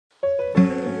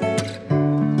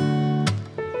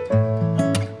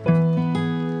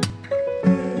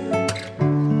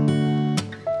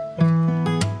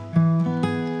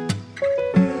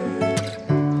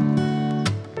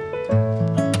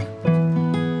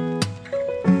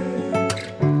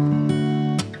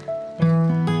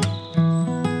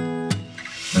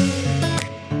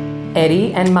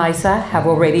Eddie and Maisa have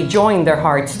already joined their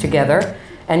hearts together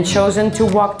and chosen to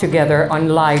walk together on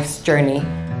life's journey.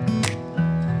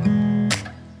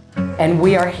 And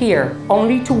we are here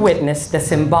only to witness the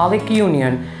symbolic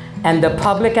union and the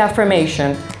public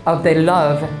affirmation of the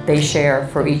love they share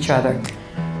for each other.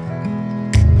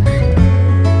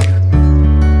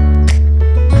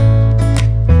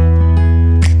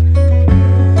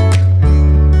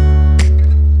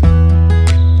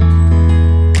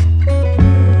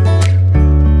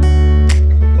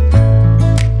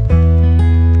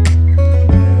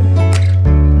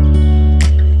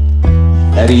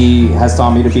 Eddie has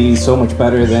taught me to be so much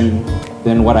better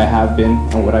than what I have been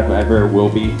and what I ever will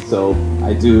be. So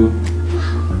I do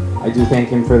thank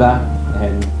him for that.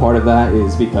 And part of that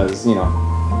is because, you know,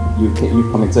 you've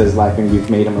come into his life and you've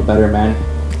made him a better man.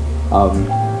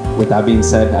 With that being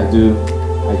said, I do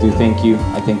thank you.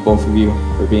 I thank both of you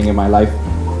for being in my life.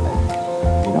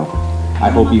 You know, I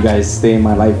hope you guys stay in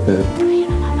my life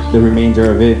the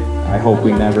remainder of it. I hope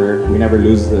we never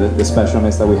lose the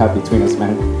specialness that we have between us,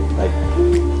 man. Like,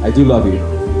 I do love you.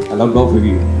 I love both of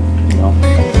you, you know.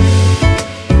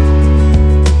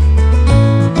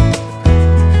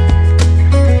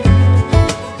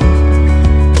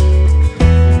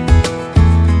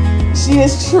 She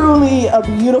is truly a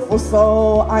beautiful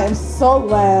soul. I am so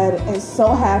glad and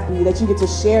so happy that you get to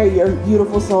share your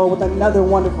beautiful soul with another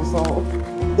wonderful soul.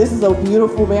 This is a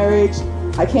beautiful marriage.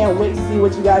 I can't wait to see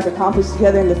what you guys accomplish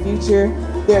together in the future.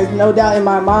 There is no doubt in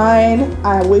my mind.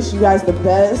 I wish you guys the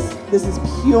best. This is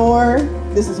pure,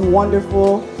 this is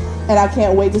wonderful, and I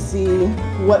can't wait to see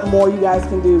what more you guys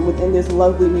can do within this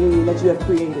lovely union that you have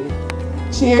created.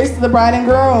 Cheers to the bride and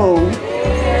groom.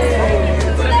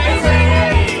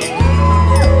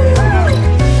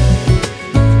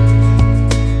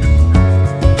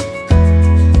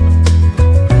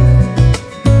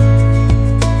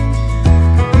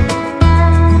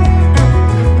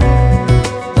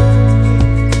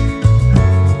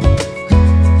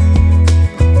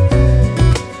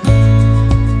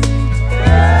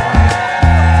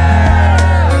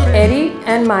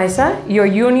 And Maisa, your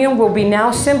union will be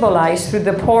now symbolized through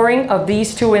the pouring of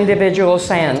these two individuals'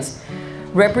 hands,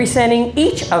 representing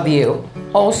each of you,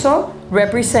 also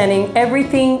representing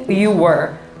everything you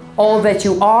were, all that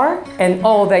you are, and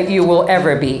all that you will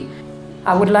ever be.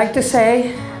 I would like to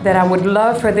say that I would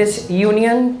love for this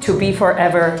union to be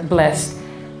forever blessed.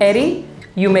 Eddie,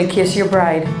 you may kiss your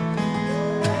bride.